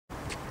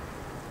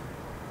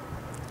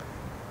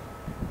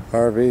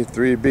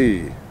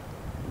RV-3B.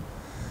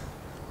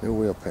 New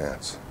wheel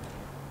pants.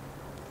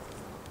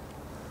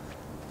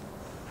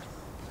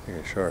 Take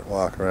a short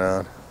walk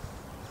around.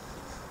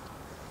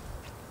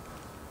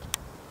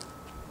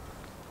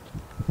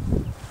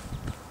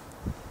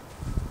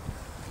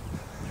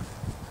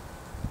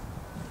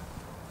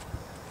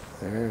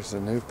 There's the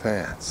new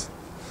pants.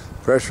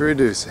 Pressure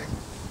reducing.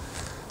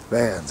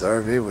 Vans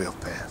RV wheel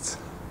pants.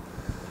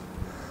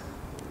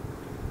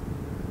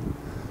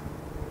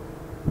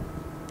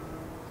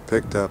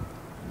 Picked up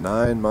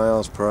 9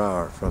 miles per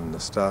hour from the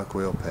stock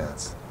wheel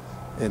pants,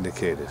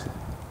 indicated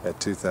at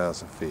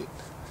 2,000 feet.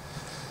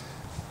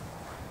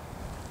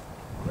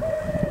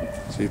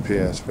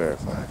 GPS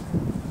verified.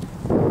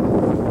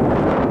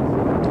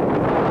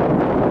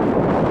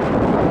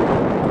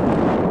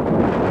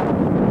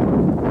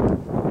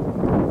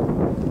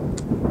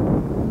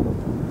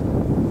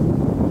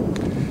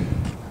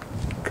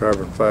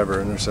 Carbon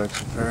fiber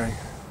intersection fairing.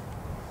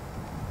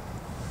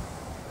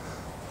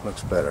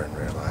 Looks better in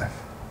real life.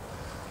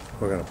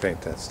 We're going to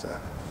paint that stuff.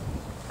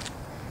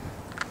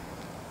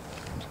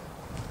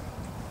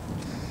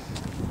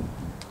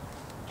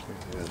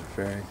 Here's the other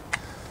fairing.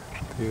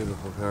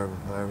 Beautiful carbon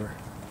fiber.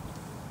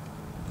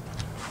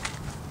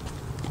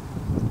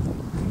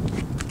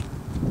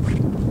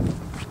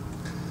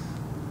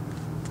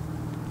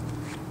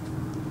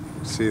 You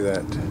can see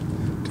that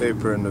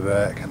taper in the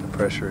back and the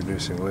pressure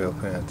reducing wheel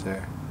pant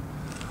there.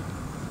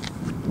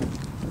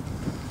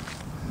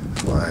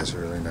 Flies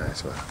really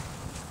nice. Well,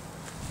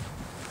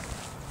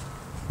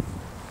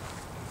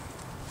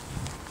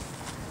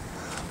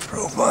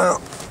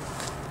 profile.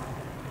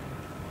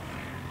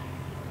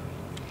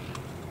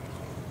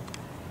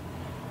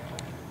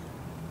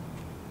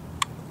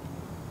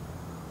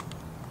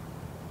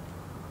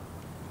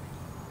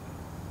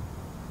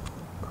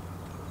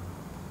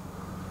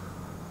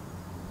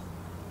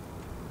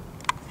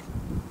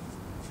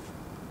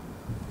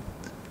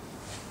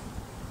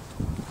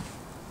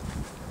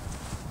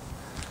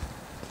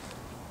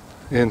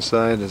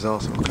 Inside is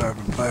also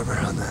carbon fiber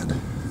on that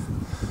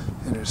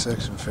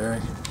intersection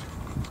fairing.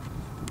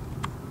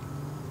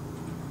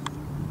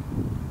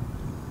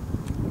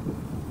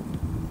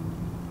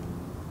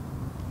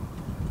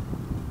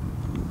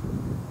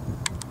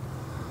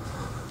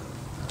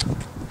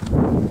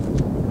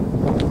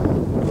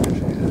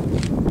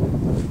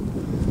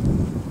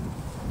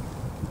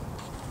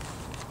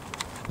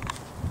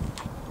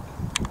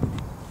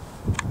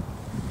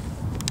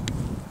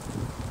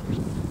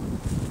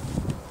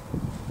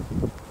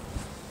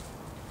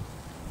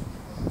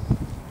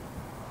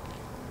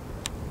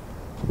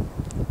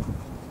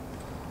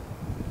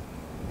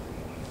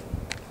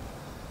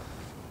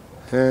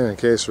 And in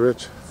case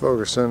Rich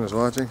Fogerson is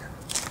watching,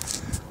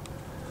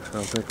 I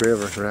don't think we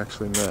ever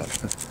actually met.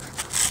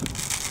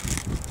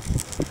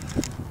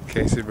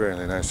 Casey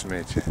Braley, nice to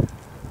meet you.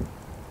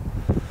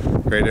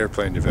 Great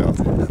airplane you built.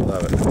 I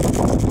love it.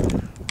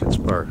 It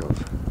sparkles.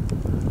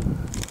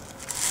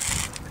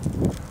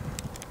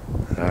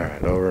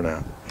 Alright, over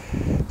now.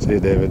 See you,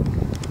 David.